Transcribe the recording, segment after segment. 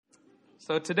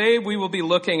So today we will be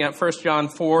looking at 1 John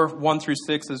 4, 1 through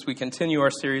 6 as we continue our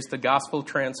series, The Gospel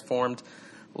Transformed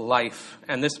Life.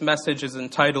 And this message is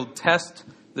entitled, Test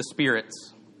the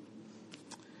Spirits.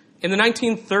 In the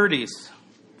 1930s,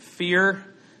 fear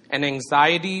and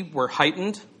anxiety were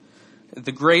heightened.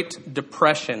 The Great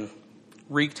Depression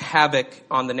wreaked havoc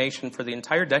on the nation for the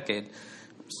entire decade,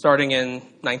 starting in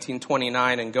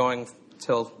 1929 and going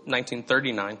till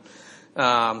 1939,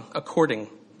 according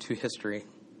to history.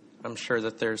 I'm sure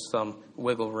that there's some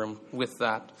wiggle room with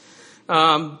that.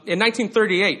 In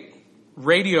 1938,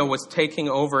 radio was taking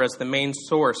over as the main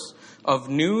source of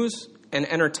news and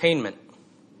entertainment.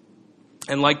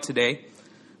 And like today,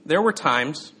 there were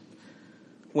times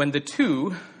when the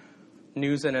two,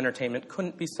 news and entertainment,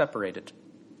 couldn't be separated.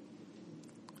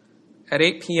 At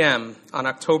 8 p.m. on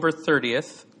October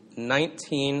 30th,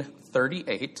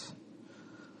 1938,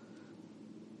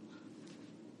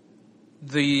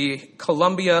 the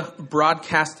Columbia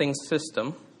Broadcasting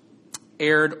System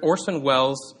aired Orson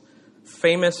Welles'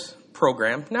 famous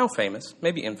program, now famous,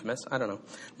 maybe infamous, I don't know,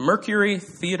 Mercury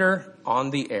Theater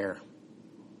on the Air.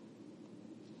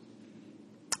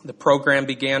 The program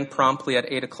began promptly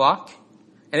at 8 o'clock,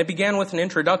 and it began with an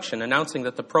introduction announcing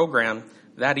that the program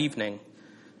that evening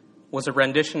was a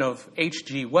rendition of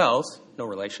H.G. Wells', no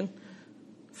relation,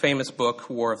 famous book,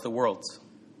 War of the Worlds.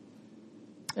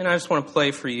 And I just want to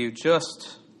play for you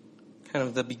just kind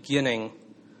of the beginning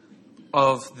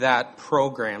of that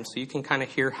program so you can kind of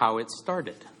hear how it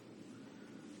started.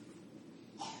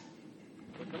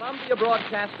 The Columbia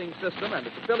Broadcasting System and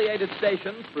its affiliated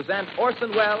stations present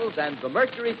Orson Welles and the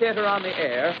Mercury Theater on the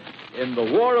Air in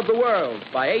The War of the Worlds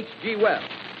by H.G. Wells.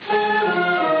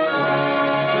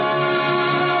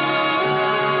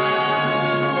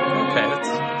 Okay,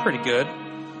 that's pretty good.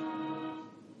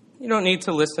 You don't need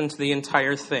to listen to the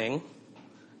entire thing,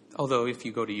 although if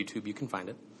you go to YouTube, you can find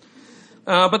it.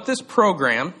 But this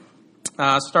program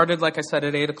started, like I said,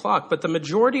 at 8 o'clock. But the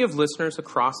majority of listeners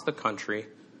across the country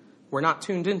were not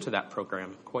tuned into that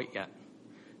program quite yet.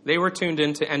 They were tuned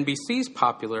into NBC's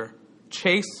popular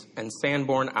Chase and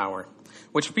Sanborn Hour,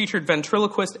 which featured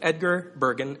ventriloquist Edgar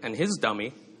Bergen and his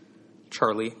dummy,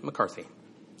 Charlie McCarthy.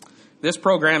 This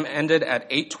program ended at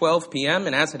 8:12 p.m.,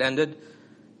 and as it ended,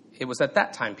 it was at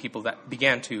that time people that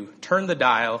began to turn the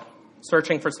dial,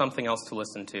 searching for something else to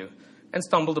listen to, and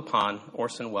stumbled upon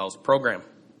Orson Welles' program.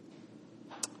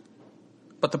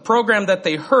 But the program that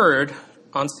they heard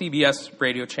on CBS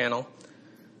radio channel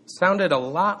sounded a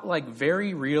lot like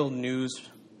very real news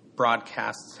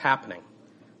broadcasts happening,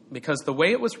 because the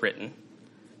way it was written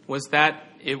was that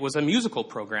it was a musical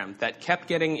program that kept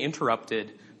getting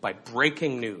interrupted by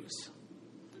breaking news.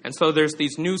 And so there's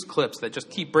these news clips that just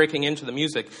keep breaking into the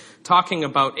music, talking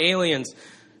about aliens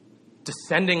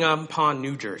descending upon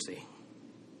New Jersey.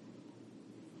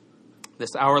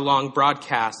 This hour-long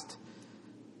broadcast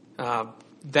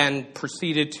then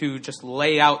proceeded to just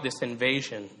lay out this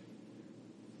invasion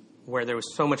where there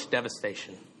was so much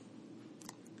devastation,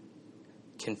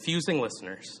 confusing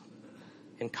listeners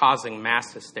and causing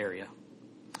mass hysteria.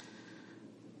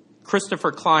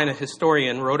 Christopher Klein, a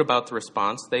historian, wrote about the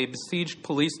response. They besieged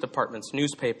police departments,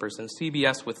 newspapers, and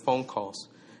CBS with phone calls.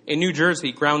 In New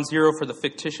Jersey, ground zero for the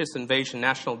fictitious invasion,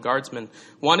 National Guardsmen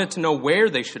wanted to know where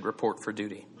they should report for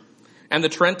duty. And the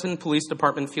Trenton Police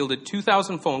Department fielded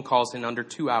 2,000 phone calls in under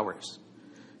 2 hours.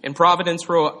 In Providence,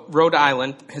 Rhode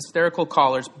Island, hysterical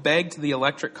callers begged the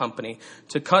electric company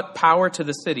to cut power to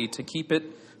the city to keep it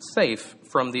safe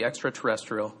from the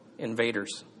extraterrestrial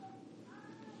invaders.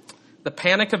 The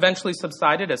panic eventually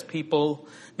subsided as people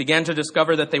began to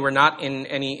discover that they were not in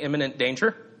any imminent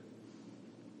danger.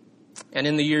 And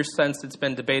in the years since, it's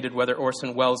been debated whether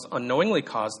Orson Welles unknowingly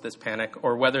caused this panic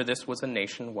or whether this was a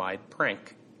nationwide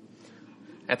prank.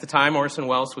 At the time, Orson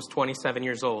Welles was 27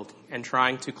 years old and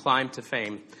trying to climb to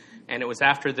fame. And it was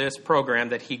after this program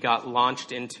that he got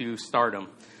launched into stardom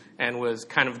and was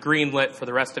kind of greenlit for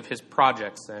the rest of his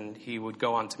projects. And he would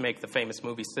go on to make the famous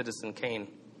movie Citizen Kane.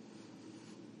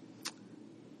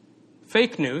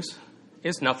 Fake news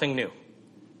is nothing new.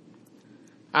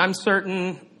 I'm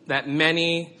certain that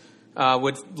many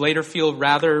would later feel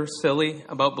rather silly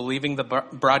about believing the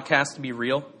broadcast to be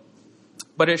real,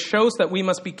 but it shows that we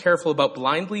must be careful about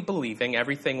blindly believing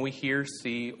everything we hear,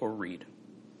 see, or read.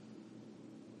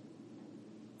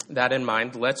 That in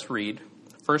mind, let's read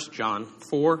 1 John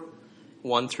 4,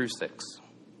 1 through 6.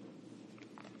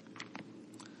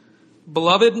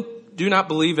 Beloved, do not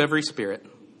believe every spirit,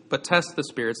 but test the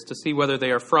spirits to see whether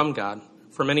they are from God.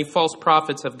 For many false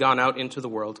prophets have gone out into the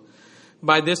world.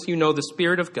 By this you know the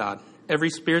Spirit of God. Every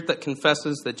spirit that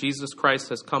confesses that Jesus Christ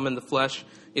has come in the flesh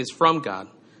is from God.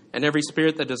 and every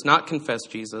spirit that does not confess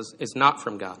Jesus is not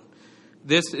from God.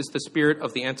 This is the spirit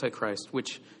of the Antichrist,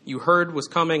 which you heard was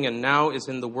coming and now is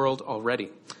in the world already.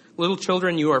 Little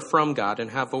children, you are from God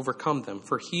and have overcome them,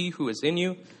 for he who is in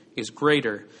you is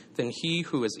greater than he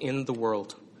who is in the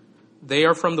world. They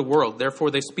are from the world, therefore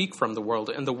they speak from the world,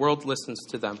 and the world listens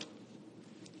to them.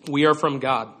 We are from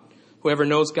God. Whoever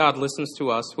knows God listens to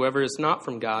us. Whoever is not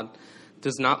from God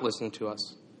does not listen to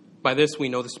us. By this we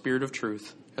know the spirit of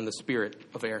truth and the spirit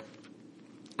of error.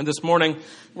 And this morning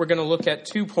we're going to look at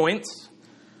 2 points: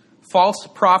 false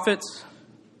prophets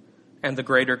and the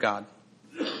greater God.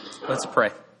 Let's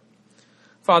pray.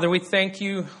 Father, we thank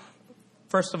you,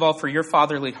 first of all, for your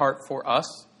fatherly heart for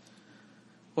us.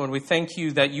 Lord, we thank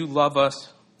you that you love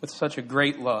us with such a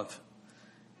great love.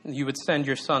 And you would send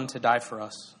your Son to die for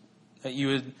us, that you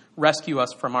would rescue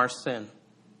us from our sin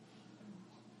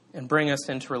and bring us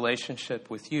into relationship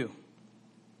with you,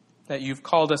 that you've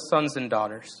called us sons and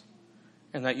daughters,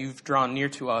 and that you've drawn near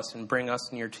to us and bring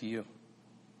us near to you.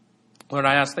 Lord,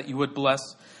 I ask that you would bless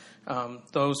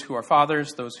those who are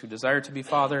fathers, those who desire to be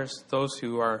fathers, those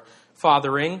who are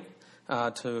fathering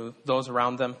to those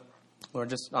around them. Lord,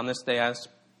 just on this day, I ask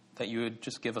that you would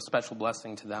just give a special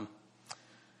blessing to them.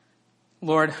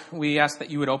 Lord, we ask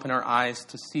that you would open our eyes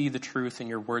to see the truth in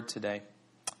your word today.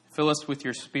 Fill us with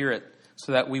your spirit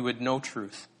so that we would know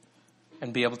truth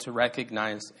and be able to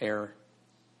recognize error.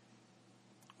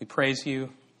 We praise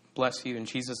you, bless you in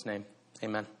Jesus' name.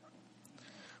 Amen.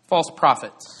 False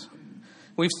prophets.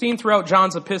 We've seen throughout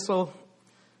John's epistle,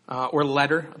 or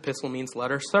letter, epistle means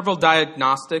letter, several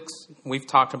diagnostics. We've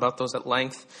talked about those at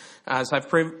length. As I've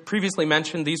previously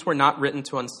mentioned, these were not written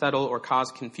to unsettle or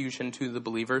cause confusion to the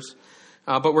believers,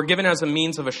 but were given as a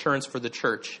means of assurance for the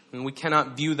church. And we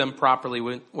cannot view them properly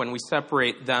when we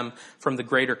separate them from the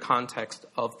greater context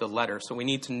of the letter. So we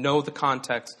need to know the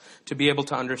context to be able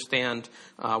to understand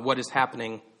what is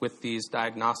happening with these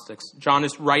diagnostics. John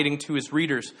is writing to his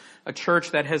readers, a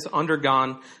church that has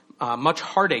undergone much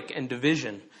heartache and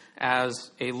division as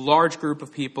a large group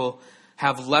of people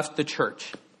have left the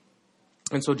church.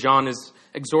 And so John is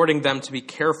exhorting them to be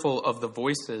careful of the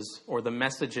voices or the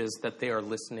messages that they are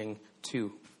listening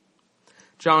to.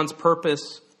 John's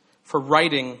purpose for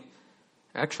writing,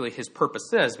 actually his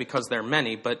purpose is, because there are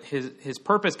many, but his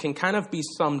purpose can kind of be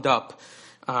summed up,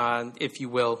 if you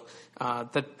will,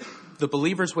 that the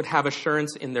believers would have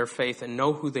assurance in their faith and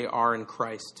know who they are in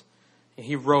Christ.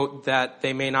 He wrote that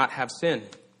they may not have sin,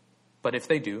 but if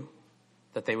they do,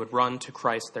 that they would run to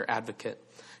Christ, their advocate.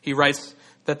 He writes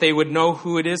that they would know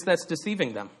who it is that's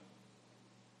deceiving them.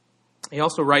 He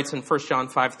also writes in 1 John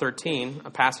 5:13,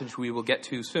 a passage we will get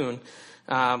to soon,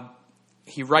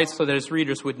 he writes so that his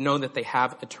readers would know that they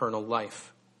have eternal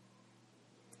life.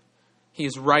 He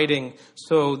is writing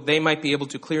so they might be able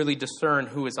to clearly discern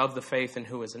who is of the faith and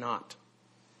who is not,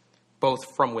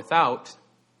 both from without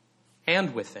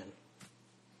and within.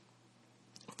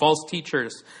 False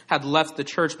teachers had left the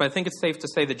church, but I think it's safe to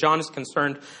say that John is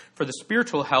concerned for the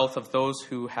spiritual health of those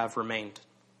who have remained.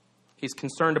 He's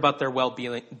concerned about their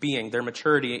well-being, their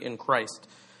maturity in Christ.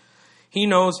 He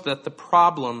knows that the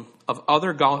problem of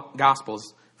other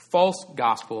gospels, false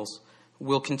gospels,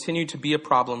 will continue to be a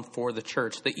problem for the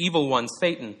church. The evil one,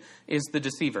 Satan, is the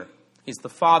deceiver. He's the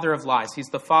father of lies. He's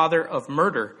the father of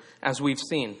murder, as we've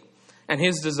seen. And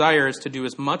his desire is to do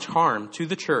as much harm to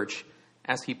the church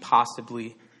as he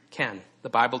possibly can. The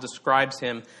Bible describes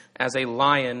him as a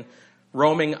lion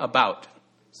roaming about,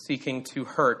 seeking to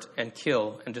hurt and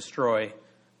kill and destroy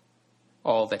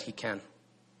all that he can.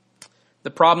 The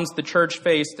problems the church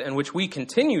faced and which we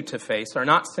continue to face are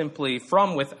not simply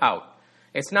from without.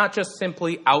 It's not just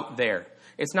simply out there.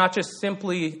 It's not just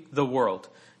simply the world.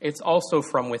 It's also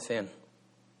from within.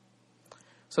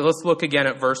 So let's look again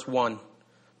at verse 1.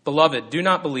 Beloved, do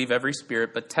not believe every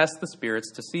spirit, but test the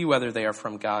spirits to see whether they are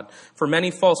from God. For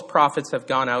many false prophets have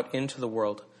gone out into the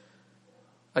world.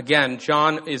 Again,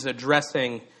 John is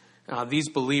addressing these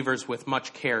believers with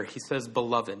much care. He says,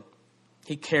 beloved.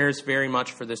 He cares very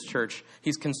much for this church.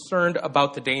 He's concerned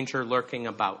about the danger lurking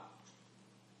about.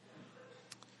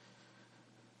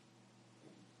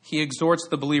 He exhorts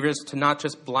the believers to not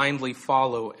just blindly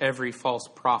follow every false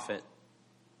prophet,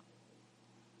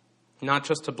 not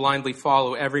just to blindly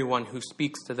follow everyone who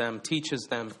speaks to them, teaches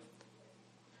them.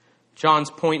 John's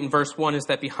point in verse 1 is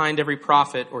that behind every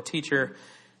prophet or teacher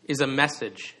is a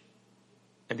message,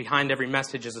 and behind every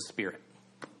message is a spirit.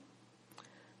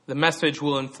 The message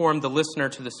will inform the listener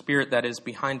to the spirit that is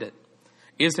behind it.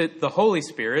 Is it the Holy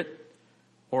Spirit,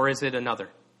 or is it another?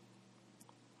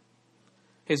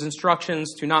 His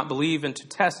instructions to not believe and to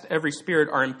test every spirit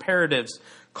are imperatives,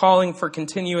 calling for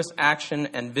continuous action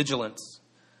and vigilance.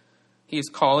 He is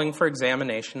calling for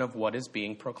examination of what is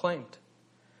being proclaimed.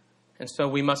 And so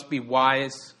we must be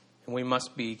wise and we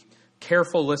must be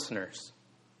careful listeners.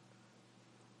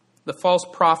 The false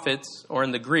prophets, or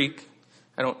in the Greek,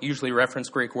 I don't usually reference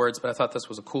Greek words, but I thought this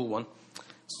was a cool one,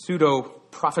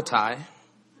 pseudo-prophetai,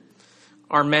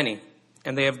 are many,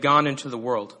 and they have gone into the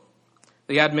world.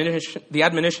 The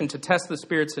admonition to test the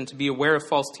spirits and to be aware of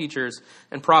false teachers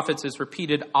and prophets is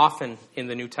repeated often in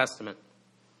the New Testament.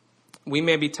 We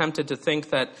may be tempted to think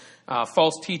that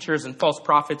false teachers and false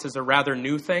prophets is a rather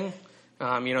new thing.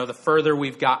 The further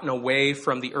we've gotten away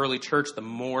from the early church, the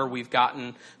more we've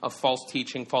gotten of false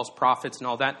teaching, false prophets, and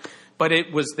all that. But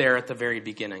it was there at the very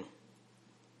beginning.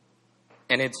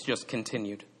 And it's just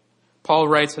continued. Paul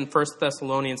writes in 1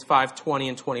 Thessalonians 5:20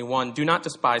 and 21, "Do not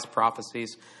despise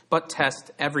prophecies, but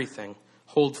test everything.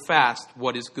 Hold fast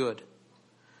what is good."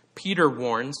 Peter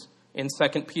warns in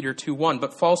 2 Peter 2:1,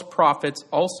 "But false prophets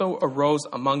also arose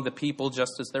among the people,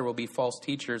 just as there will be false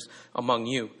teachers among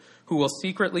you, who will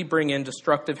secretly bring in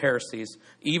destructive heresies,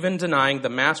 even denying the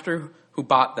master who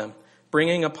bought them,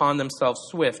 bringing upon themselves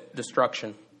swift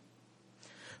destruction."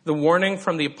 The warning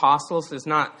from the apostles is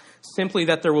not simply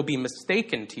that there will be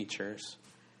mistaken teachers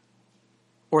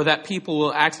or that people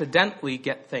will accidentally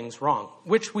get things wrong,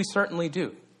 which we certainly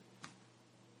do.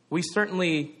 We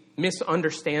certainly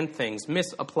misunderstand things,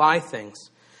 misapply things.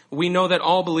 We know that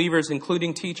all believers,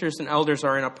 including teachers and elders,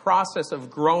 are in a process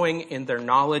of growing in their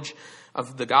knowledge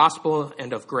of the gospel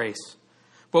and of grace.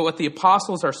 But what the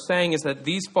apostles are saying is that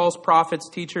these false prophets,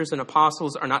 teachers, and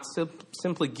apostles are not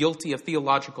simply guilty of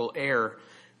theological error.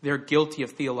 They're guilty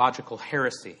of theological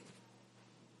heresy.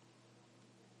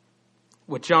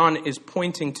 What John is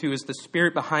pointing to is the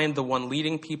spirit behind the one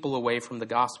leading people away from the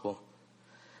gospel.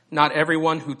 Not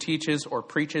everyone who teaches or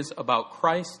preaches about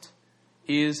Christ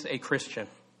is a Christian.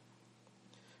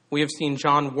 We have seen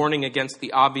John warning against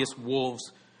the obvious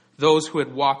wolves, those who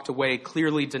had walked away,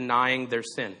 clearly denying their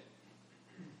sin.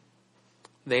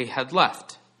 They had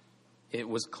left. It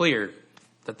was clear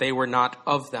that they were not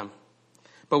of them.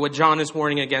 But what John is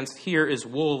warning against here is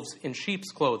wolves in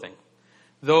sheep's clothing,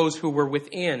 those who were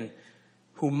within,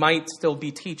 who might still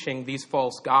be teaching these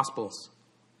false gospels.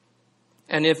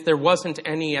 And if there wasn't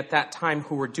any at that time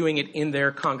who were doing it in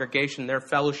their congregation, their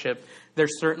fellowship, there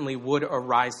certainly would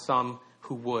arise some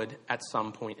who would at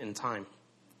some point in time.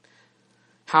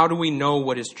 How do we know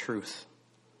what is truth?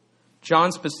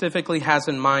 John specifically has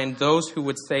in mind those who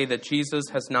would say that Jesus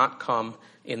has not come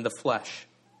in the flesh.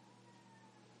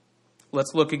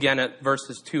 Let's look again at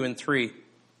verses 2 and 3.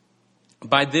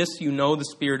 "By this you know the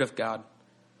Spirit of God.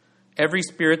 Every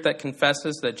spirit that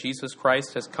confesses that Jesus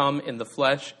Christ has come in the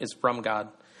flesh is from God.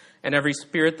 And every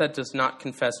spirit that does not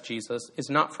confess Jesus is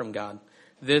not from God.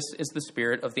 This is the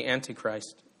spirit of the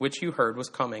Antichrist, which you heard was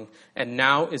coming, and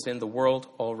now is in the world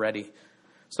already."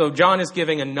 So John is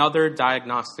giving another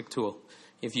diagnostic tool.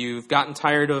 If you've gotten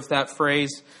tired of that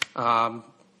phrase,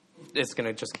 it's going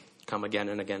to just come again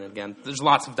and again and again. There's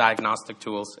lots of diagnostic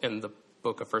tools in the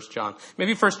book of 1 John.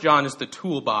 Maybe 1 John is the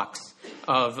toolbox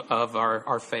of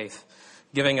our faith,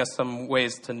 giving us some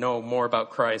ways to know more about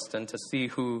Christ and to see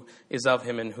who is of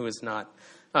him and who is not.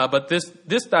 But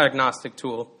this diagnostic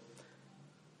tool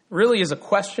really is a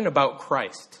question about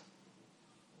Christ.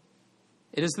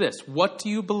 It is this: what do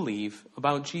you believe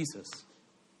about Jesus?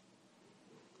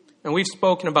 And we've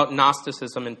spoken about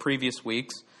Gnosticism in previous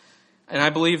weeks, and I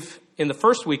believe in the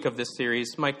first week of this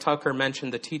series, Mike Tucker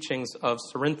mentioned the teachings of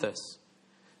Cerinthus.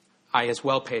 I as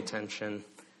well pay attention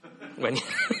when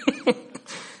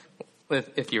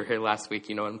if you were here last week,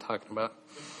 you know what I'm talking about.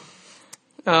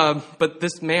 But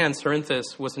this man,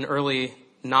 Cerinthus, was an early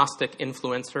Gnostic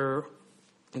influencer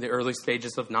in the early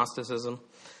stages of Gnosticism,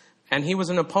 and he was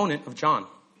an opponent of John.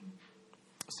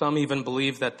 Some even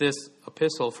believe that this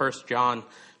epistle, 1 John,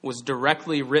 was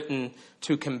directly written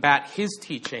to combat his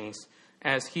teachings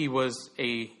as he was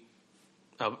an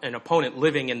opponent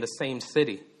living in the same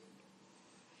city.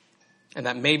 And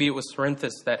that maybe it was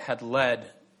Cerinthus that had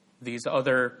led these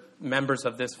other members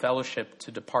of this fellowship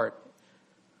to depart.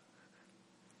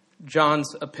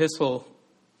 John's epistle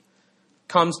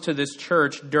comes to this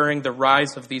church during the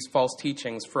rise of these false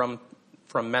teachings from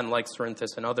men like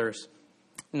Cerinthus and others.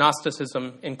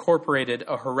 Gnosticism incorporated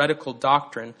a heretical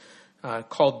doctrine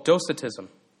called Docetism,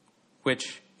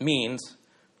 which means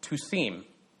to seem.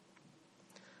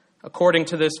 According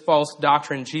to this false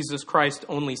doctrine, Jesus Christ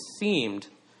only seemed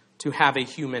to have a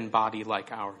human body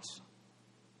like ours.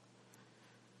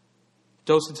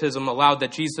 Docetism allowed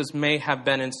that Jesus may have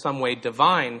been in some way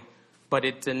divine, but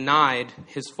it denied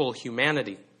his full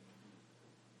humanity.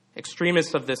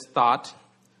 Extremists of this thought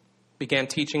began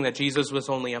teaching that Jesus was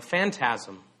only a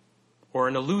phantasm or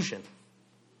an illusion,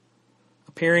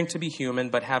 appearing to be human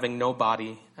but having no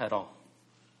body at all.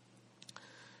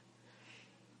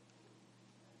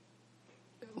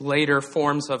 Later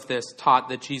forms of this taught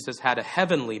that Jesus had a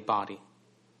heavenly body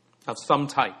of some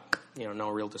type. No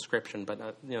real description,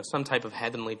 but some type of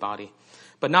heavenly body,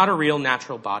 but not a real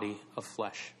natural body of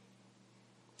flesh.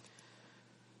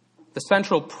 The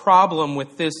central problem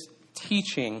with this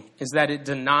teaching is that it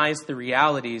denies the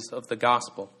realities of the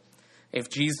gospel. If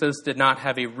Jesus did not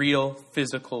have a real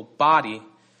physical body,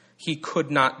 he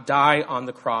could not die on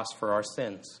the cross for our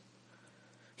sins.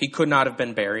 He could not have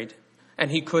been buried, and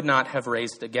he could not have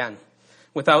raised again.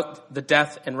 Without the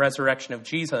death and resurrection of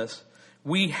Jesus,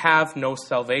 we have no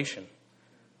salvation.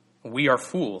 We are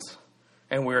fools,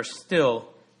 and we are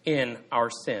still in our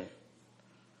sin.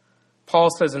 Paul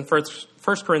says in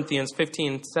 1 Corinthians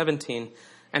 15:17,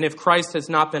 "And if Christ has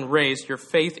not been raised, your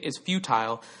faith is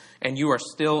futile, and you are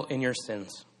still in your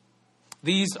sins."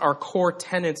 These are core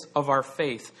tenets of our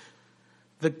faith.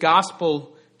 The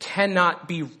gospel cannot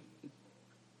be...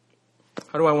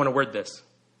 How do I want to word this?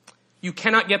 You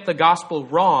cannot get the gospel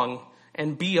wrong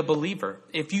and be a believer.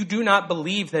 If you do not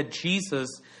believe that Jesus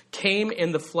came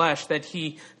in the flesh, that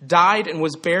he died and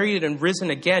was buried and risen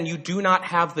again, you do not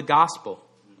have the gospel.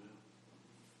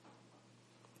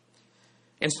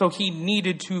 And so he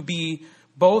needed to be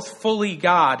both fully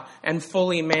God and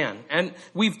fully man. And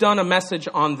we've done a message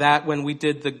on that when we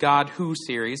did the God Who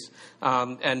series.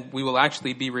 And we will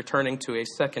actually be returning to a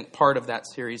second part of that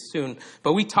series soon.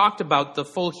 But we talked about the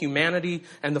full humanity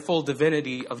and the full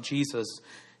divinity of Jesus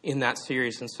in that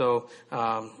series. And so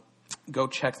go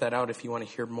check that out if you want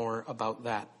to hear more about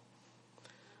that.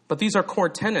 But these are core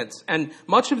tenets. And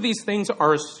much of these things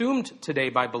are assumed today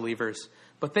by believers,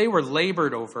 but they were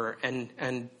labored over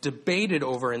and debated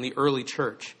over in the early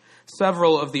church.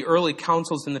 Several of the early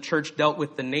councils in the church dealt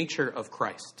with the nature of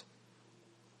Christ.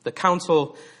 The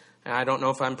council, I don't know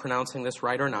if I'm pronouncing this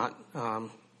right or not,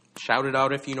 shout it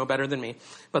out if you know better than me,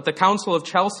 but the Council of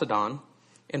Chalcedon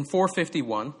in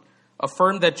 451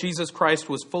 affirmed that Jesus Christ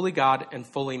was fully God and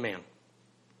fully man.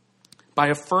 By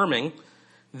affirming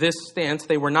this stance,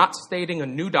 they were not stating a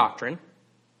new doctrine.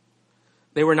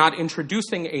 They were not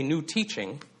introducing a new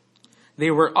teaching.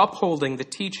 They were upholding the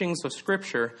teachings of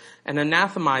Scripture and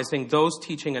anathemizing those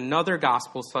teaching another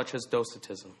gospel, such as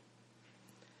Docetism.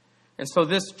 And so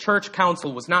this church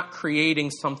council was not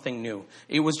creating something new.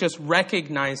 It was just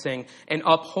recognizing and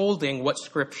upholding what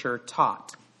Scripture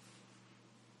taught.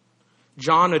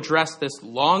 John addressed this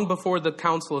long before the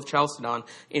Council of Chalcedon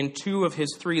in 2 of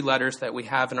his 3 letters that we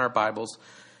have in our Bibles,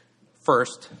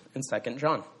 1st and 2nd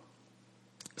John.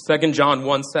 2 John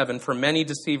 1:7, "For many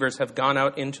deceivers have gone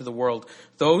out into the world,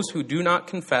 those who do not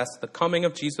confess the coming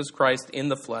of Jesus Christ in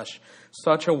the flesh.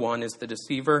 Such a one is the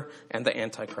deceiver and the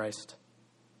Antichrist."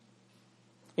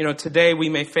 Today we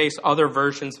may face other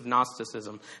versions of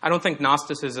Gnosticism. I don't think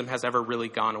Gnosticism has ever really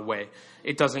gone away.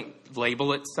 It doesn't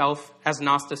label itself as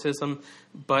Gnosticism,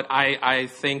 but I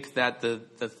think that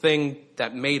the thing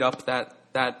that made up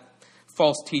that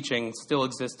false teaching still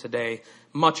exists today,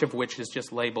 much of which is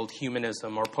just labeled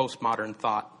humanism or postmodern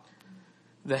thought.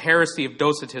 The heresy of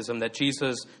Docetism, that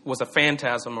Jesus was a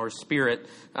phantasm or a spirit,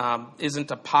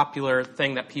 isn't a popular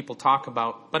thing that people talk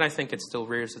about, but I think it still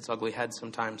rears its ugly head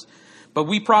sometimes. But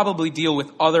we probably deal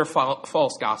with other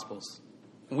false gospels.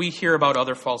 We hear about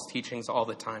other false teachings all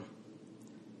the time.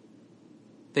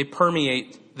 They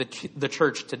permeate the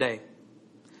church today.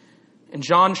 And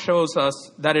John shows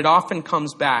us that it often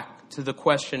comes back to the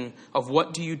question of,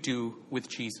 what do you do with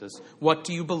Jesus? What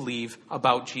do you believe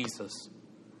about Jesus?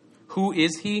 Who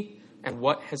is he and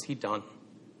what has he done?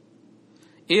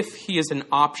 If he is an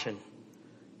option,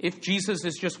 if Jesus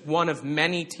is just one of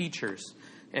many teachers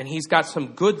and he's got some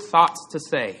good thoughts to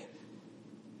say,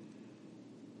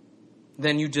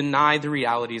 then you deny the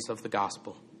realities of the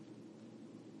gospel.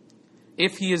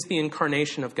 If he is the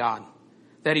incarnation of God,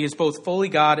 that he is both fully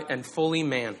God and fully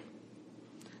man,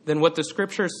 then what the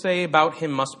Scriptures say about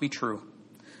him must be true,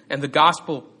 and the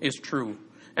gospel is true,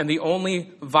 and the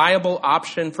only viable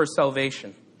option for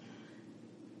salvation.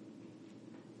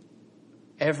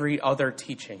 Every other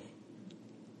teaching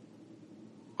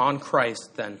on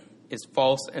Christ, then, is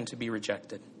false and to be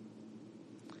rejected.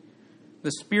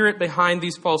 The spirit behind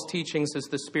these false teachings is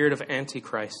the spirit of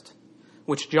Antichrist,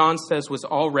 which John says was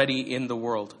already in the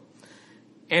world.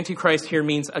 Antichrist here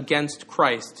means against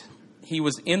Christ. He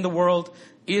was in the world,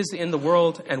 is in the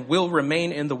world, and will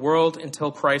remain in the world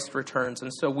until Christ returns.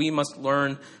 And so we must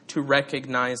learn to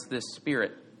recognize this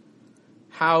spirit.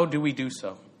 How do we do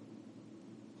so?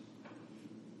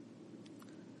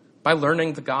 By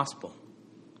learning the gospel.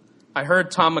 I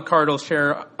heard Tom McCardle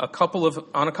share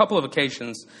on a couple of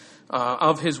occasions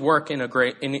of his work in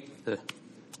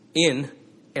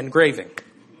engraving.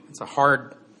 It's a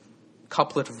hard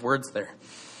couplet of words there.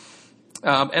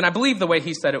 And I believe the way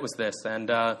he said it was this.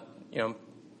 And,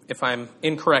 if I'm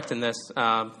incorrect in this,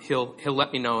 he'll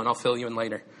let me know and I'll fill you in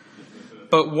later.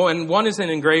 But when one is in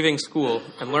engraving school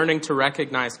and learning to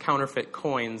recognize counterfeit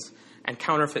coins and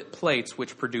counterfeit plates,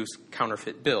 which produce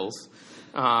counterfeit bills,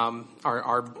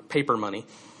 our paper money,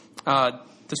 the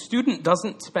student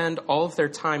doesn't spend all of their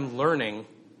time learning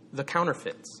the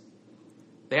counterfeits.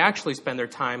 They actually spend their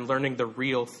time learning the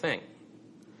real thing.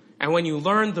 And when you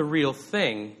learn the real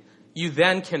thing, you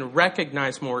then can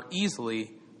recognize more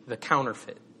easily the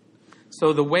counterfeit.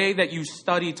 So the way that you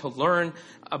study to learn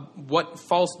what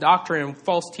false doctrine and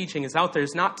false teaching is out there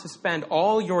is not to spend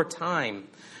all your time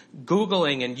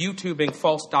Googling and YouTubing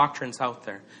false doctrines out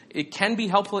there. It can be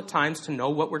helpful at times to know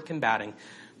what we're combating,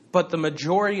 but the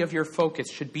majority of your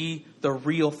focus should be the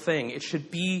real thing. It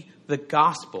should be the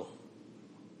gospel.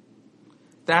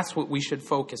 That's what we should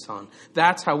focus on.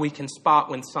 That's how we can spot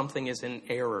when something is in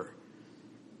error.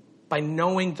 By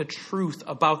knowing the truth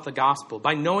about the gospel,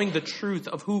 by knowing the truth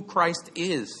of who Christ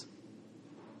is.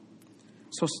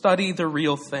 So study the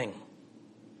real thing.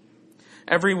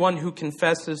 Everyone who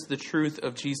confesses the truth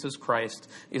of Jesus Christ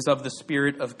is of the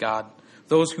Spirit of God.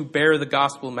 Those who bear the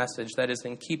gospel message that is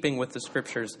in keeping with the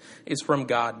Scriptures is from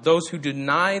God. Those who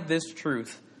deny this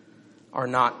truth are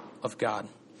not of God.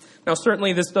 Now,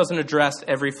 certainly this doesn't address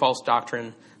every false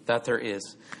doctrine that there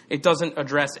is. It doesn't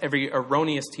address every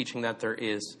erroneous teaching that there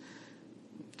is.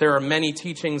 There are many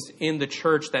teachings in the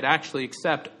church that actually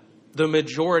accept the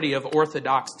majority of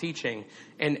orthodox teaching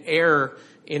and err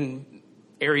in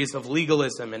areas of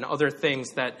legalism and other things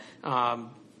that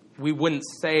we wouldn't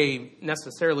say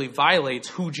necessarily violates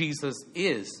who Jesus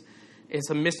is. It's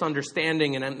a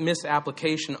misunderstanding and a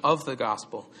misapplication of the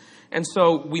gospel. And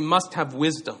so we must have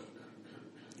wisdom.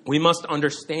 We must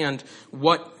understand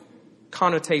what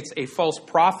connotates a false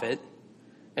prophet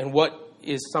and what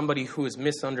is somebody who is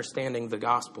misunderstanding the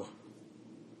gospel.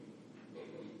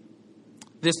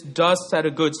 This does set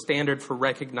a good standard for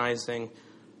recognizing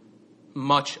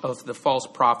much of the false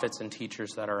prophets and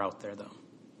teachers that are out there, though.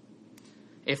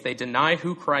 If they deny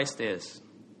who Christ is,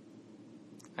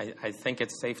 I think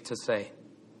it's safe to say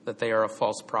that they are a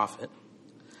false prophet.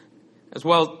 As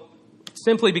well,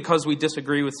 simply because we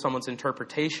disagree with someone's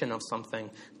interpretation of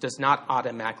something does not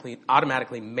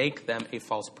automatically make them a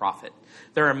false prophet.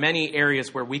 There are many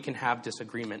areas where we can have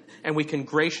disagreement, and we can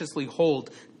graciously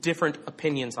hold different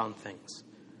opinions on things.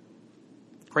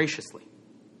 Graciously.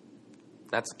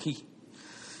 That's key.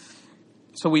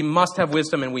 So we must have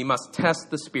wisdom, and we must test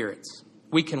the spirits.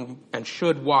 We can and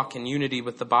should walk in unity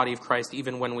with the body of Christ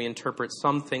even when we interpret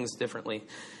some things differently.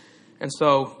 And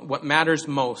so what matters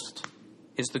most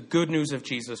is the good news of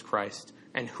Jesus Christ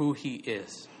and who he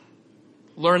is.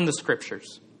 Learn the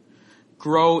scriptures.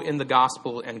 Grow in the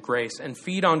gospel and grace and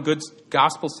feed on good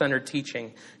gospel-centered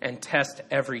teaching and test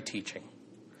every teaching.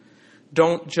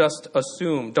 Don't just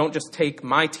assume, don't just take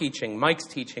my teaching, Mike's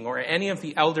teaching, or any of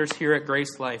the elders here at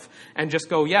Grace Life and just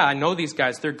go, yeah, I know these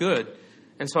guys, they're good.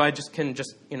 And so I can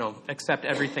accept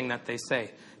everything that they say.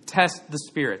 Test the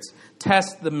spirits.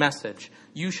 Test the message.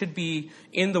 You should be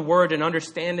in the word and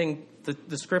understanding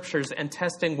the scriptures and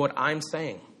testing what I'm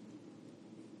saying.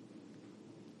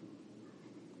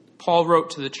 Paul wrote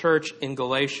to the church in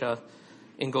Galatia,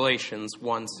 in Galatians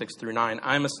 1, 6-9,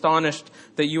 I am astonished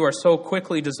that you are so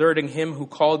quickly deserting him who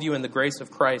called you in the grace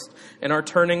of Christ and are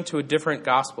turning to a different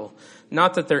gospel.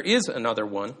 Not that there is another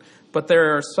one, but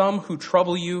there are some who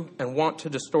trouble you and want to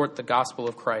distort the gospel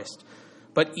of Christ.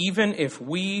 But even if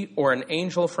we or an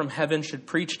angel from heaven should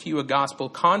preach to you a gospel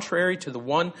contrary to the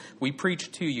one we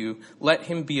preach to you, let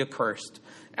him be accursed.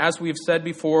 As we have said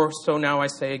before, so now I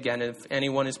say again, if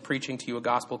anyone is preaching to you a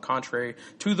gospel contrary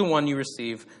to the one you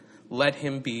receive, let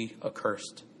him be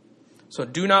accursed. So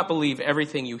do not believe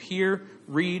everything you hear,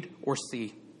 read, or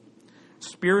see.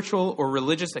 Spiritual or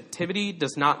religious activity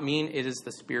does not mean it is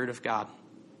the Spirit of God.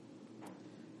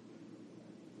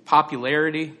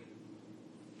 Popularity,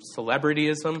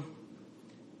 celebrityism,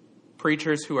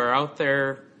 preachers who are out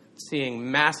there seeing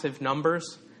massive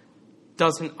numbers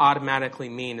doesn't automatically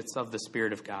mean it's of the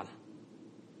Spirit of God.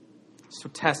 So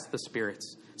test the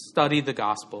spirits. Study the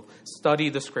gospel. Study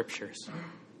the scriptures.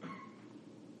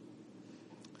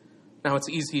 Now, it's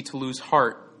easy to lose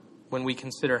heart when we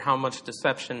consider how much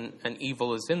deception and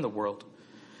evil is in the world.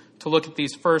 To look at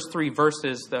these first 3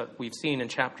 verses that we've seen in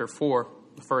chapter 4,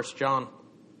 1 John,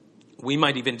 we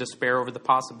might even despair over the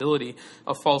possibility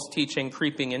of false teaching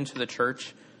creeping into the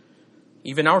church,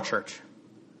 even our church.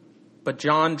 But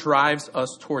John drives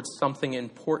us towards something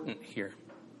important here.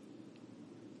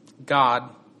 God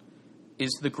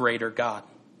is the greater God.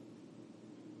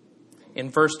 In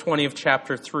verse 20 of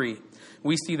chapter 3,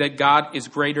 we see that God is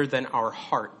greater than our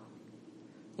heart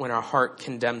when our heart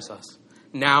condemns us.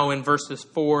 Now in verses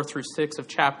 4 through 6 of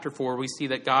chapter 4, we see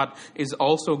that God is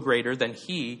also greater than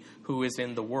he who is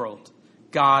in the world.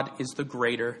 God is the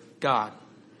greater God.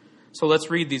 So let's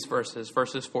read these verses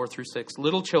 4 through 6.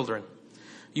 Little children,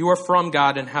 you are from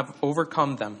God and have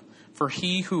overcome them, for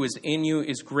he who is in you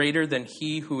is greater than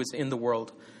he who is in the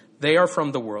world. They are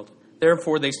from the world.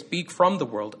 Therefore they speak from the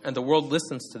world, and the world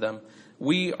listens to them.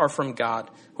 We are from God.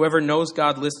 Whoever knows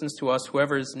God listens to us.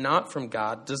 Whoever is not from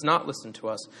God does not listen to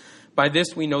us. By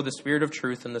this we know the spirit of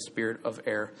truth and the spirit of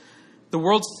error. The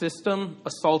world system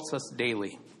assaults us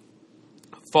daily.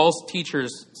 False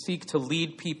teachers seek to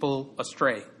lead people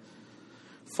astray.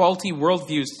 Faulty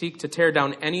worldviews seek to tear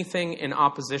down anything in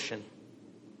opposition.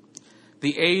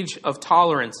 The age of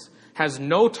tolerance has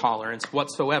no tolerance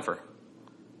whatsoever.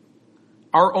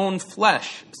 Our own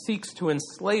flesh seeks to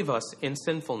enslave us in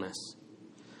sinfulness.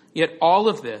 Yet all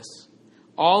of this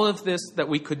that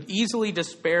we could easily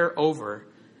despair over,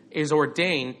 is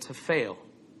ordained to fail.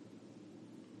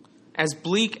 As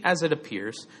bleak as it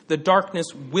appears, the darkness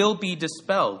will be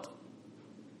dispelled.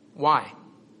 Why?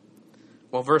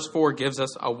 Well, verse 4 gives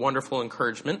us a wonderful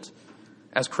encouragement.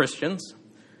 As Christians,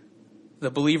 the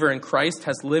believer in Christ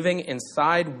has living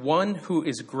inside one who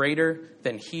is greater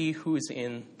than he who is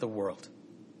in the world.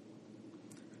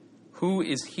 Who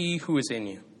is he who is in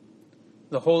you?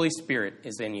 The Holy Spirit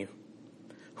is in you.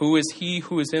 Who is he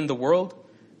who is in the world?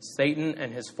 Satan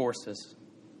and his forces.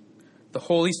 The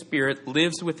Holy Spirit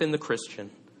lives within the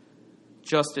Christian,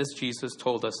 just as Jesus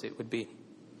told us it would be.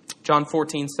 John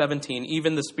 14:17,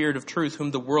 even the Spirit of truth,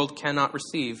 whom the world cannot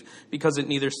receive, because it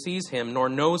neither sees him nor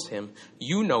knows him.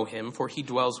 You know him, for he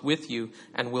dwells with you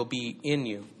and will be in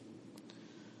you.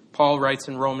 Paul writes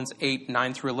in Romans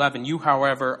 8:9 through 11, you,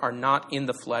 however, are not in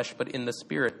the flesh, but in the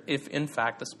Spirit, if in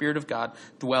fact the Spirit of God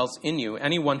dwells in you.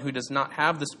 Anyone who does not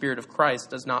have the Spirit of Christ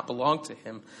does not belong to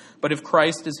him. But if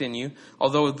Christ is in you,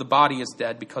 although the body is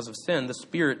dead because of sin, the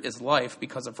Spirit is life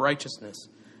because of righteousness.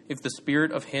 If the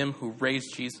Spirit of him who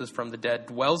raised Jesus from the dead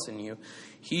dwells in you,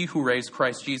 he who raised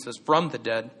Christ Jesus from the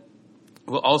dead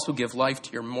will also give life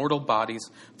to your mortal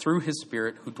bodies through his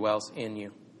Spirit who dwells in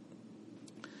you.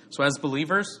 So as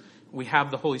believers, we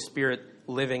have the Holy Spirit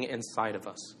living inside of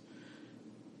us.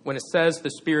 When it says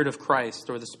the Spirit of Christ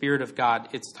or the Spirit of God,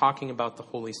 it's talking about the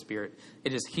Holy Spirit.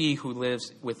 It is he who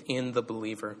lives within the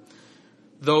believer.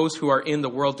 Those who are in the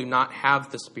world do not have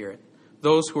the Spirit.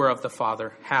 Those who are of the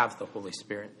Father have the Holy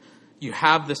Spirit. You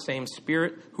have the same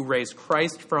Spirit who raised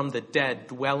Christ from the dead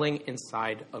dwelling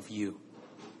inside of you.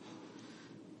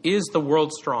 Is the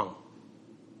world strong?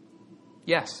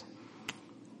 Yes.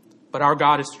 But our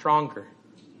God is stronger.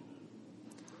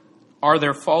 Are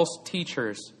there false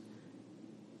teachers?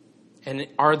 And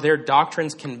are their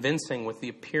doctrines convincing with the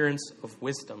appearance of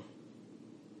wisdom?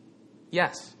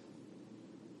 Yes.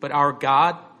 But our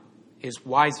God is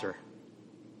wiser.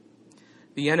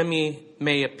 The enemy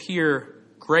may appear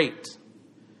great.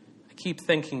 I keep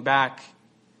thinking back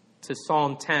to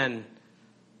Psalm 10,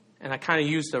 and I kind of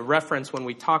used a reference when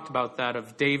we talked about that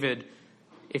of David,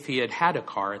 if he had had a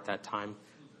car at that time,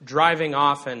 driving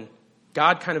off and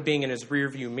God kind of being in his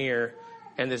rearview mirror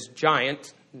and this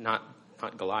giant, not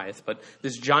Goliath, but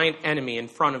this giant enemy in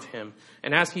front of him.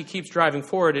 And as he keeps driving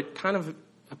forward, it kind of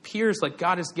appears like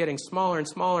God is getting smaller and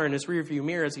smaller in his rearview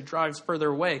mirror as he drives further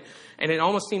away. And it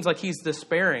almost seems like he's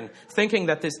despairing, thinking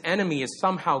that this enemy is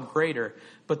somehow greater.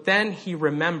 But then he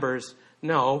remembers,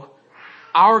 no,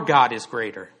 our God is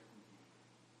greater.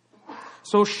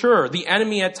 So sure, the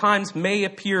enemy at times may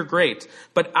appear great,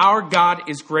 but our God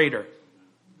is greater.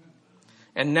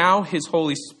 And now his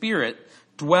Holy Spirit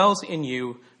dwells in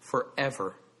you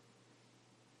forever.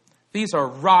 These are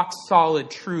rock-solid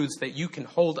truths that you can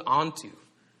hold on to.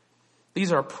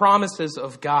 These are promises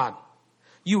of God.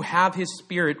 You have his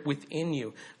Spirit within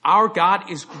you. Our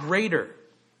God is greater.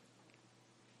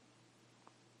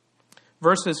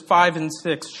 Verses 5 and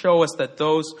 6 show us that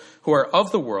those who are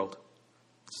of the world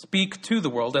speak to the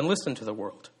world and listen to the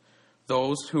world.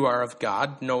 Those who are of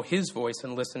God know his voice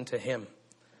and listen to him.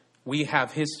 We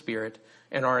have his Spirit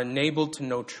and are enabled to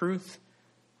know truth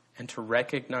and to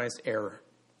recognize error.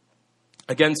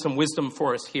 Again, some wisdom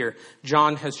for us here.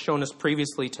 John has shown us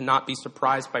previously to not be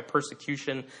surprised by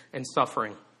persecution and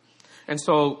suffering. And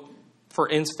so, for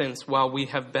instance, while we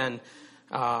have been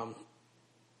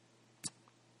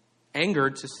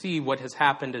angered to see what has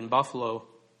happened in Buffalo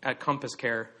at Compass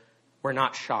Care, we're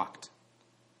not shocked.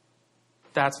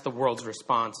 That's the world's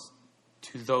response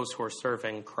to those who are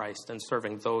serving Christ and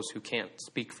serving those who can't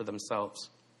speak for themselves.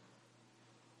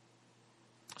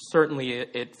 Certainly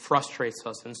it frustrates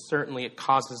us, and certainly it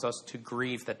causes us to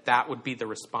grieve that would be the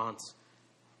response.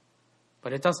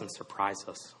 But it doesn't surprise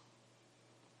us.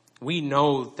 We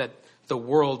know that the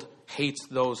world hates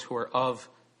those who are of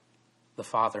the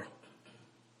Father.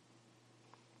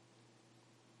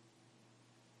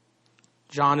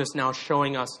 John is now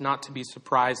showing us not to be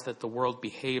surprised that the world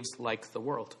behaves like the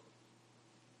world.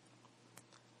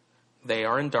 They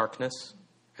are in darkness,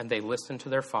 and they listen to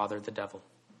their father, the devil.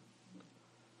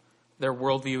 Their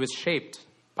worldview is shaped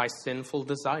by sinful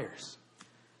desires.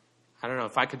 I don't know,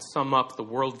 if I could sum up the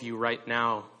worldview right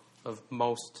now of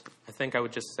most, I think I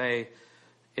would just say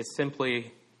it's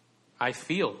simply, I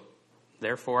feel,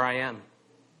 therefore I am.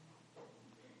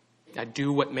 I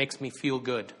do what makes me feel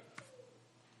good,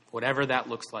 whatever that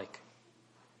looks like.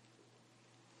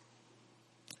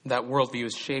 That worldview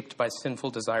is shaped by sinful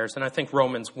desires. And I think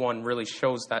Romans 1 really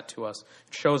shows that to us.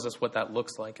 It shows us what that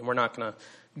looks like. And we're not going to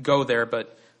go there,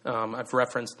 but I've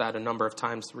referenced that a number of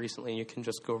times recently. You can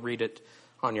just go read it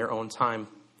on your own time.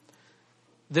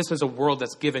 This is a world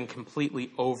that's given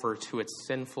completely over to its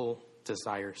sinful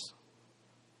desires.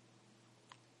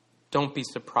 Don't be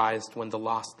surprised when the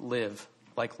lost live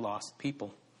like lost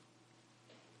people,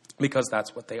 because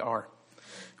that's what they are.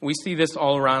 We see this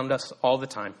all around us all the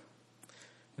time.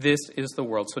 This is the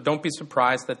world. So don't be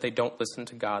surprised that they don't listen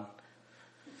to God.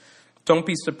 Don't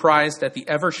be surprised at the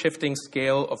ever-shifting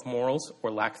scale of morals or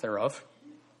lack thereof.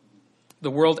 The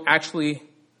world actually,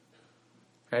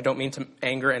 I don't mean to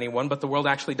anger anyone, but the world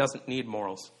actually doesn't need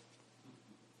morals.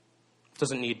 It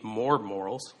doesn't need more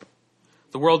morals.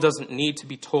 The world doesn't need to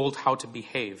be told how to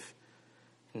behave.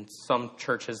 In some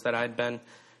churches that I'd been,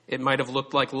 it might have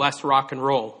looked like less rock and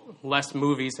roll, less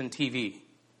movies and TV.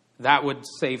 That would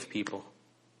save people.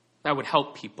 That would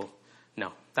help people.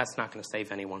 No, that's not going to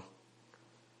save anyone.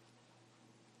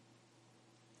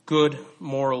 Good,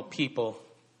 moral people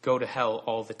go to hell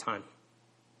all the time.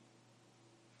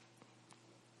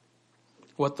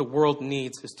 What the world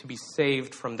needs is to be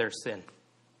saved from their sin.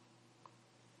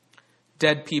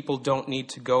 Dead people don't need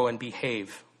to go and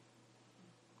behave.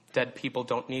 Dead people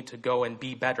don't need to go and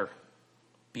be better.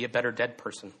 Be a better dead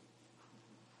person.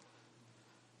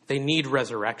 They need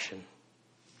resurrection.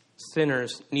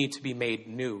 Sinners need to be made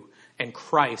new. And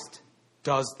Christ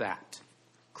does that.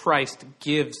 Christ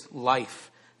gives life.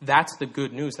 That's the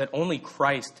good news, that only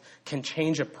Christ can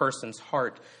change a person's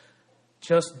heart.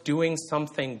 Just doing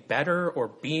something better or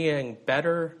being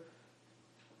better,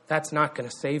 that's not going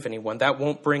to save anyone. That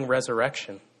won't bring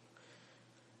resurrection.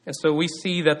 And so we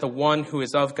see that the one who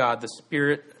is of God, the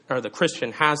Spirit, or the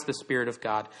Christian, has the Spirit of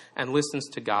God and listens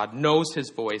to God, knows his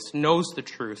voice, knows the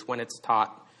truth when it's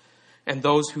taught. And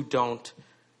those who don't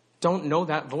know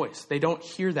that voice. They don't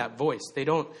hear that voice. They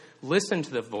don't listen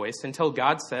to the voice until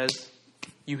God says,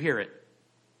 you hear it.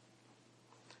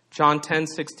 John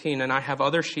 10:16, and I have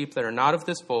other sheep that are not of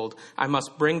this fold. I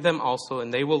must bring them also,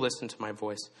 and they will listen to my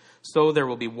voice. So there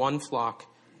will be one flock,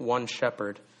 one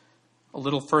shepherd. A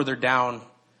little further down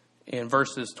in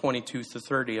verses 22 to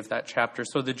 30 of that chapter.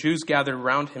 So the Jews gathered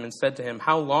around him and said to him,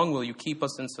 how long will you keep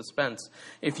us in suspense?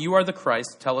 If you are the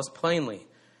Christ, tell us plainly.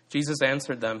 Jesus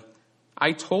answered them,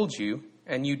 I told you,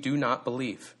 and you do not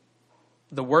believe.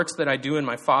 The works that I do in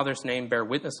my Father's name bear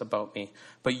witness about me,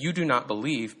 but you do not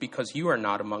believe because you are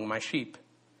not among my sheep.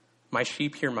 My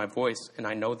sheep hear my voice, and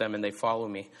I know them, and they follow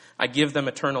me. I give them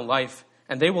eternal life,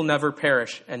 and they will never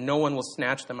perish, and no one will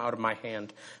snatch them out of my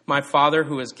hand. My Father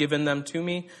who has given them to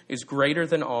me is greater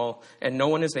than all, and no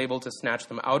one is able to snatch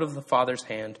them out of the Father's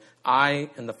hand. I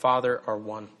and the Father are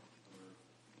one.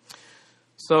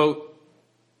 So,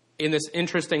 in this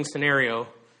interesting scenario,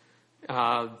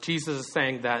 Jesus is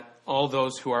saying that all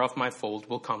those who are of my fold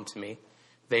will come to me.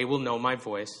 They will know my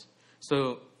voice.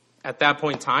 So at that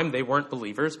point in time, they weren't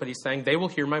believers, but he's saying they will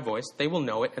hear my voice, they will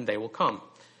know it, and they will come.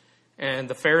 And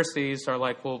the Pharisees are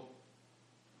like, well,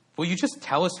 will you just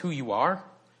tell us who you are?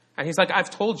 And he's like,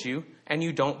 I've told you, and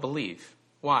you don't believe.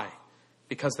 Why?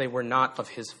 Because they were not of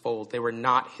his fold. They were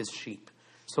not his sheep.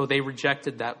 So they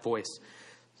rejected that voice.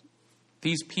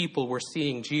 These people were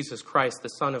seeing Jesus Christ, the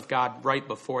Son of God, right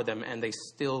before them, and they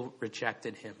still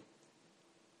rejected him.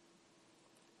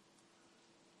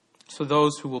 So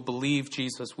those who will believe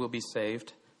Jesus will be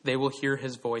saved. They will hear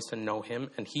his voice and know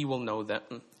him, and he will know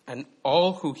them. And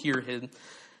all who hear him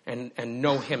and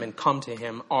know him and come to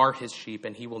him are his sheep,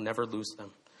 and he will never lose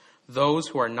them. Those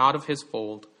who are not of his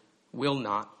fold will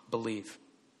not believe.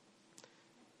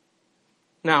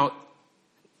 Now,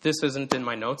 this isn't in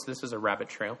my notes. This is a rabbit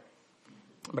trail,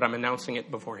 but I'm announcing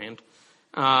it beforehand.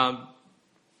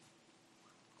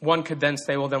 One could then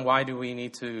say, well, then why do we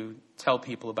need to tell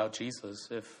people about Jesus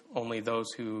if only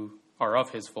those who are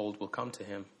of his fold will come to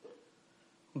him.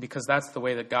 Because that's the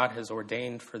way that God has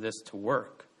ordained for this to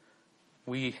work.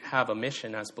 We have a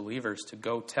mission as believers to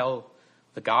go tell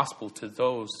the gospel to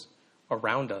those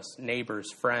around us, neighbors,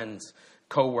 friends,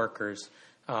 co-workers,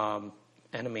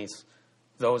 enemies,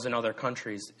 those in other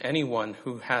countries, anyone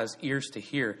who has ears to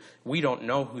hear. We don't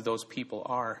know who those people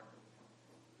are.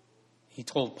 He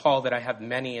told Paul that I have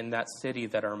many in that city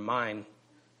that are mine.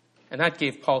 And that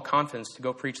gave Paul confidence to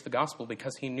go preach the gospel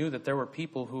because he knew that there were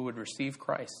people who would receive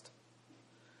Christ.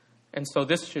 And so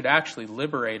this should actually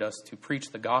liberate us to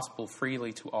preach the gospel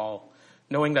freely to all,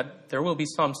 knowing that there will be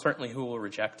some certainly who will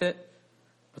reject it,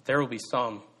 but there will be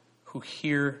some who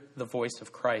hear the voice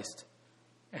of Christ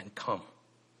and come.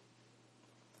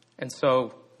 And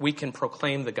so we can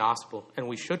proclaim the gospel, and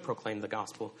we should proclaim the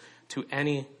gospel to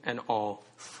any and all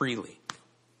freely.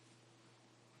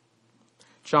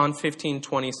 John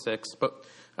 15:26, but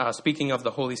speaking of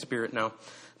the Holy Spirit now.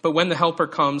 But when the Helper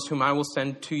comes, whom I will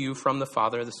send to you from the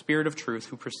Father, the Spirit of truth,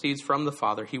 who proceeds from the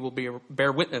Father, he will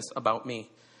bear witness about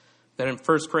me. Then in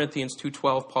 1 Corinthians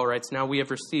 2:12, Paul writes, Now we have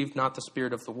received not the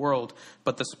spirit of the world,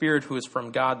 but the Spirit who is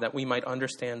from God, that we might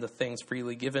understand the things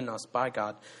freely given us by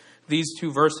God. These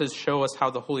two verses show us how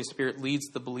the Holy Spirit leads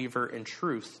the believer in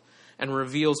truth and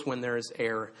reveals when there is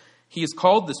error. He is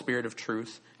called the Spirit of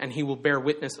truth, and he will bear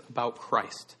witness about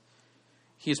Christ.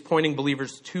 He is pointing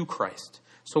believers to Christ.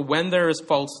 So when there is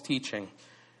false teaching,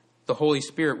 the Holy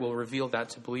Spirit will reveal that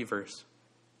to believers,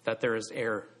 that there is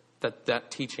error,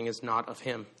 that teaching is not of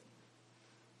him.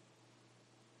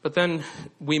 But then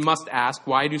we must ask,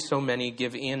 why do so many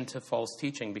give in to false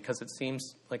teaching? Because it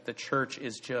seems like the church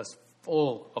is just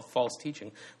full of false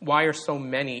teaching. Why are so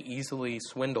many easily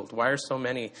swindled? Why are so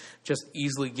many just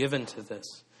easily given to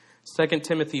this? 2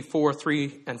 Timothy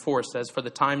 4:3-4 says, For the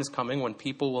time is coming when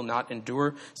people will not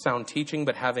endure sound teaching,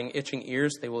 but having itching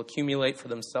ears, they will accumulate for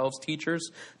themselves teachers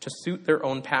to suit their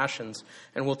own passions,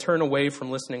 and will turn away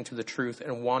from listening to the truth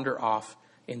and wander off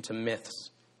into myths.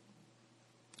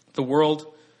 The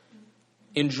world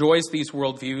enjoys these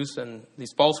worldviews and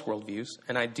these false worldviews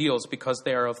and ideals because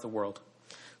they are of the world.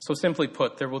 So simply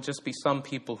put, there will just be some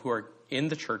people who are in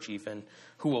the church even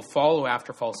who will follow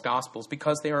after false gospels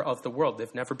because they are of the world.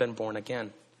 They've never been born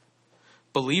again.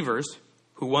 Believers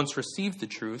who once received the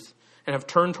truth and have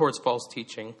turned towards false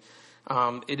teaching,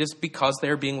 it is because they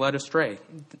are being led astray.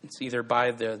 It's either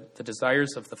by the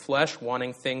desires of the flesh,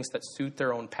 wanting things that suit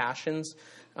their own passions,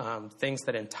 things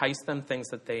that entice them, things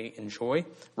that they enjoy,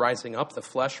 rising up, the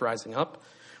flesh rising up,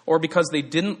 or because they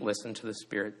didn't listen to the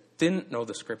Spirit, didn't know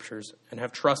the Scriptures, and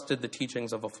have trusted the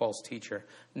teachings of a false teacher,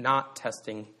 not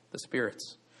testing the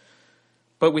spirits.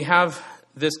 But we have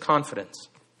this confidence.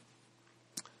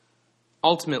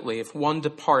 Ultimately, if one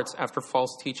departs after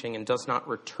false teaching and does not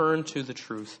return to the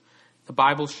truth, the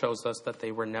Bible shows us that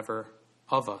they were never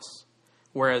of us.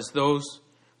 Whereas those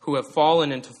who have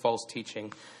fallen into false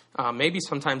teaching, maybe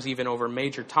sometimes even over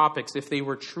major topics, if they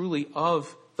were truly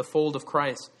of the fold of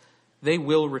Christ, they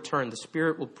will return. The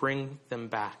Spirit will bring them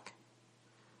back.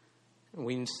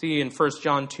 We see in 1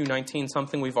 John 2:19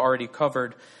 something we've already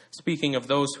covered. Speaking of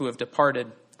those who have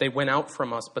departed, they went out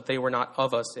from us, but they were not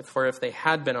of us. For if they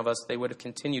had been of us, they would have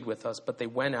continued with us. But they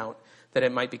went out, that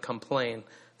it might become plain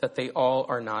that they all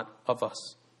are not of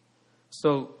us.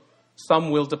 So some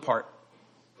will depart,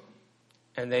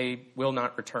 and they will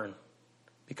not return,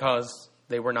 because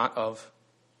they were not of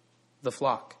the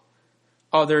flock.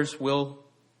 Others will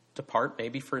depart,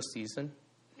 maybe for a season,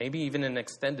 maybe even an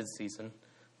extended season,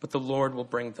 but the Lord will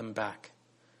bring them back.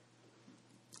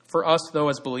 For us, though,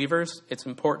 as believers, it's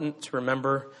important to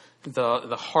remember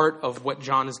the heart of what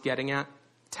John is getting at.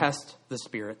 Test the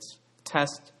spirits.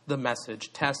 Test the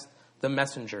message. Test the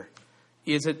messenger.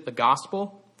 Is it the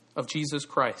gospel of Jesus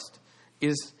Christ?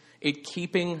 Is it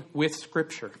keeping with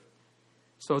Scripture?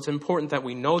 So it's important that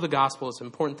we know the gospel. It's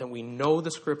important that we know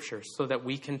the Scriptures so that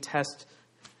we can test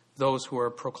those who are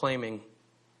proclaiming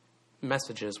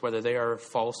messages, whether they are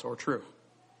false or true.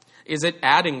 Is it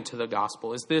adding to the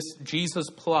gospel? Is this Jesus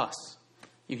plus?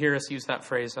 You hear us use that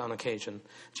phrase on occasion.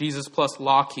 Jesus plus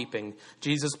law keeping.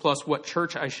 Jesus plus what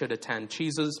church I should attend.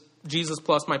 Jesus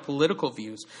plus my political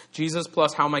views. Jesus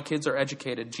plus how my kids are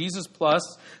educated. Jesus plus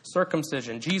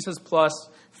circumcision. Jesus plus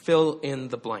fill in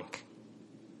the blank.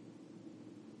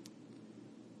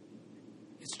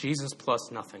 It's Jesus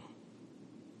plus nothing.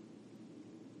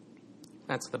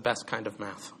 That's the best kind of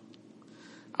math.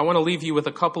 I want to leave you with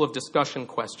a couple of discussion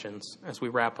questions as we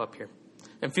wrap up here.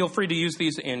 And feel free to use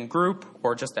these in group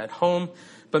or just at home,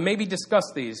 but maybe discuss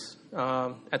these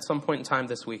at some point in time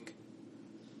this week.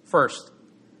 First,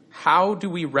 how do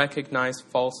we recognize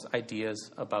false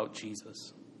ideas about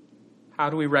Jesus? How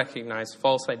do we recognize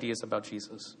false ideas about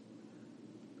Jesus?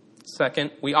 Second,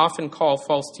 we often call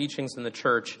false teachings in the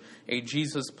church a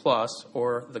Jesus plus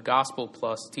or the gospel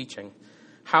plus teaching.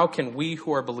 How can we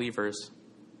who are believers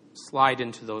slide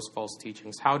into those false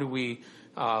teachings? How do we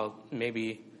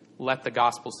maybe let the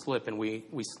gospel slip and we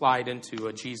slide into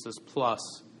a Jesus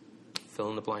plus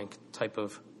fill in the blank type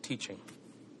of teaching?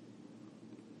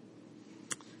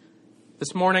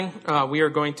 This morning, we are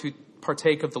going to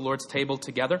partake of the Lord's table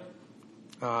together.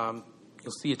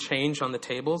 You'll see a change on the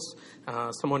tables.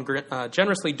 Someone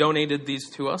generously donated these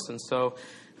to us, and so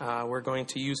we're going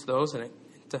to use those, and it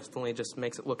definitely just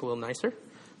makes it look a little nicer.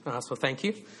 So thank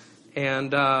you.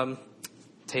 And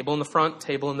table in the front,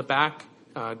 table in the back.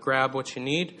 Grab what you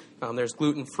need. There's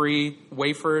gluten-free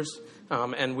wafers,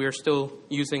 and we're still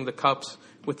using the cups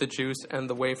with the juice and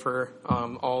the wafer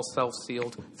all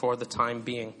self-sealed for the time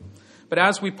being. But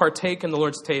as we partake in the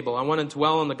Lord's table, I want to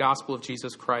dwell on the gospel of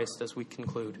Jesus Christ as we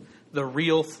conclude. The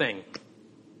real thing.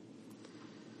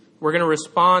 We're going to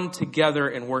respond together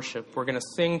in worship. We're going to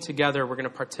sing together. We're going to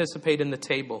participate in the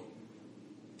table.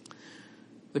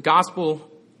 The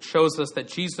gospel shows us that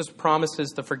Jesus promises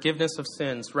the forgiveness of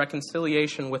sins,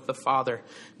 reconciliation with the Father,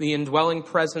 the indwelling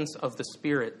presence of the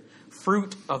Spirit,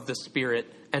 fruit of the Spirit,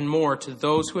 and more to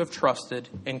those who have trusted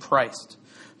in Christ,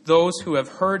 those who have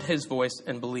heard his voice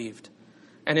and believed.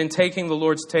 And in taking the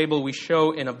Lord's table, we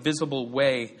show in a visible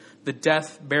way the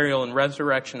death, burial, and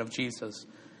resurrection of Jesus.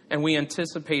 And we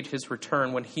anticipate his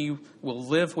return when he will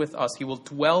live with us. He will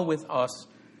dwell with us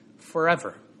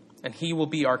forever. And he will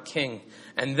be our king.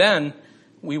 And then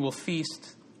we will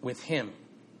feast with him.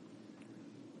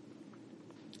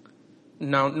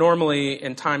 Now, normally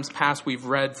in times past, we've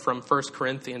read from 1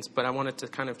 Corinthians, but I wanted to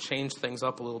kind of change things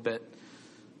up a little bit.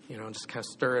 Just kind of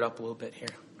stir it up a little bit here.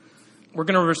 We're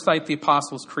going to recite the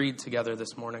Apostles' Creed together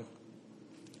this morning.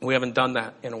 We haven't done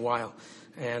that in a while.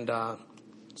 And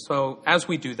so as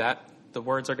we do that, the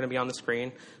words are going to be on the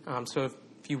screen. So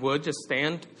if you would, just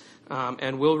stand,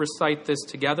 and we'll recite this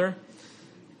together.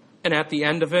 And at the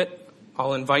end of it,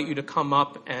 I'll invite you to come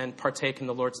up and partake in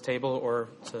the Lord's table or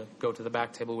to go to the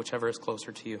back table, whichever is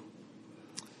closer to you.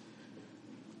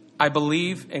 I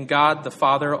believe in God the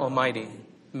Father Almighty,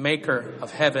 maker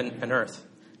of heaven and earth,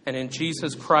 and in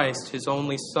Jesus Christ, his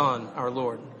only Son, our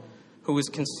Lord, who was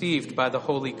conceived by the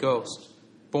Holy Ghost,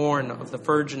 born of the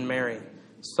Virgin Mary,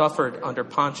 suffered under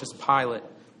Pontius Pilate,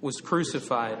 was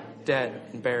crucified, dead,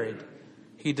 and buried.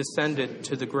 He descended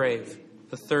to the grave.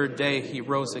 The third day he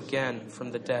rose again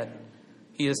from the dead.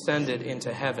 He ascended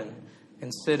into heaven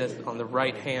and sitteth on the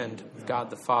right hand of God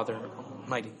the Father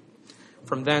Almighty.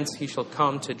 From thence he shall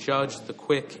come to judge the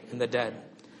quick and the dead.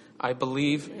 I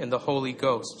believe in the Holy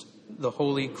Ghost, the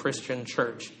holy Christian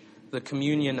church, the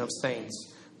communion of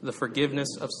saints, the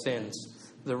forgiveness of sins,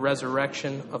 the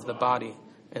resurrection of the body,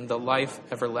 and the life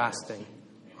everlasting.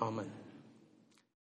 Amen.